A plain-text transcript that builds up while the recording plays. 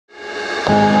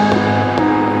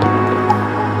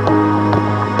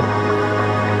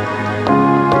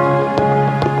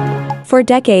For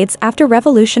decades after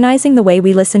revolutionizing the way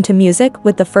we listen to music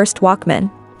with the first Walkman,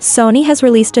 Sony has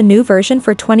released a new version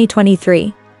for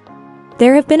 2023.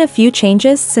 There have been a few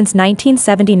changes since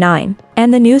 1979,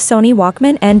 and the new Sony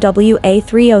Walkman NW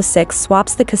A306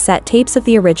 swaps the cassette tapes of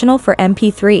the original for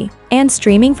MP3 and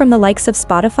streaming from the likes of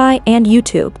Spotify and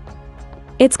YouTube.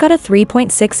 It's got a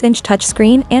 3.6-inch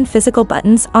touchscreen and physical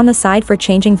buttons on the side for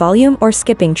changing volume or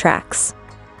skipping tracks.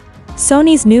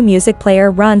 Sony's new music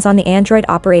player runs on the Android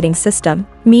operating system,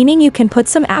 meaning you can put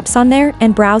some apps on there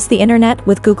and browse the internet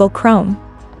with Google Chrome.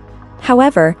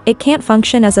 However, it can't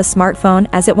function as a smartphone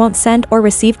as it won't send or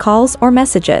receive calls or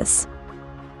messages.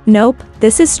 Nope,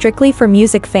 this is strictly for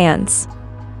music fans.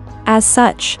 As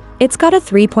such, it's got a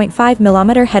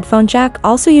 3.5mm headphone jack,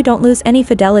 also you don't lose any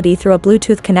fidelity through a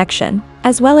Bluetooth connection,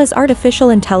 as well as artificial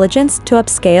intelligence to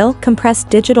upscale, compress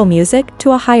digital music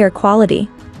to a higher quality.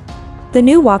 The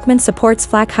new Walkman supports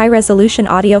FLAC high-resolution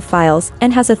audio files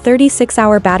and has a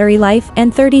 36-hour battery life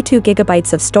and 32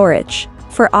 GB of storage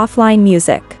for offline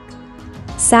music.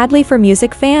 Sadly for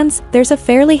music fans, there's a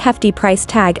fairly hefty price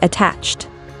tag attached.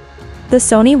 The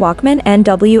Sony Walkman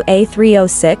NW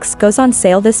A306 goes on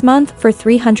sale this month for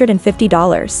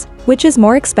 $350, which is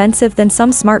more expensive than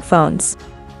some smartphones.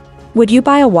 Would you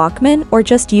buy a Walkman or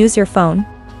just use your phone?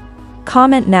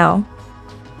 Comment now.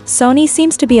 Sony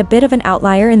seems to be a bit of an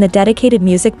outlier in the dedicated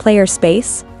music player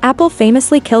space. Apple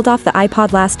famously killed off the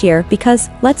iPod last year because,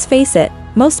 let's face it,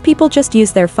 most people just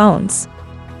use their phones.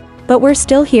 But we're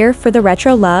still here for the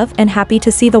retro love and happy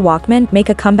to see the Walkman make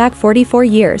a comeback 44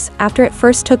 years after it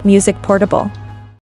first took music portable.